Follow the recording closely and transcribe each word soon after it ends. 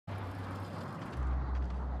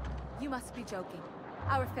You must be joking.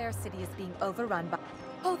 Our fair city is being overrun by...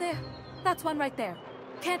 Oh, there. That's one right there.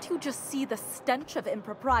 Can't you just see the stench of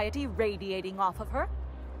impropriety radiating off of her?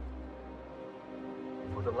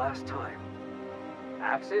 For the last time,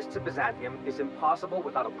 access to Byzantium is impossible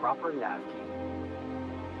without a proper nav key.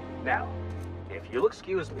 Now, if you'll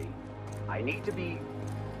excuse me, I need to be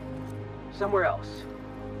somewhere else.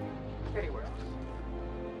 Anywhere else.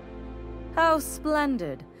 How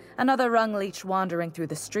splendid. Another rung leech wandering through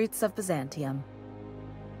the streets of Byzantium.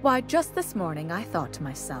 Why, just this morning I thought to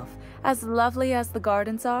myself, as lovely as the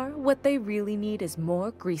gardens are, what they really need is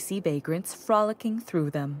more greasy vagrants frolicking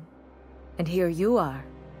through them. And here you are,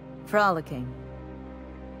 frolicking.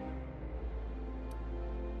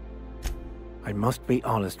 I must be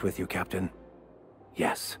honest with you, Captain.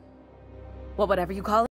 Yes. Well, whatever you call it.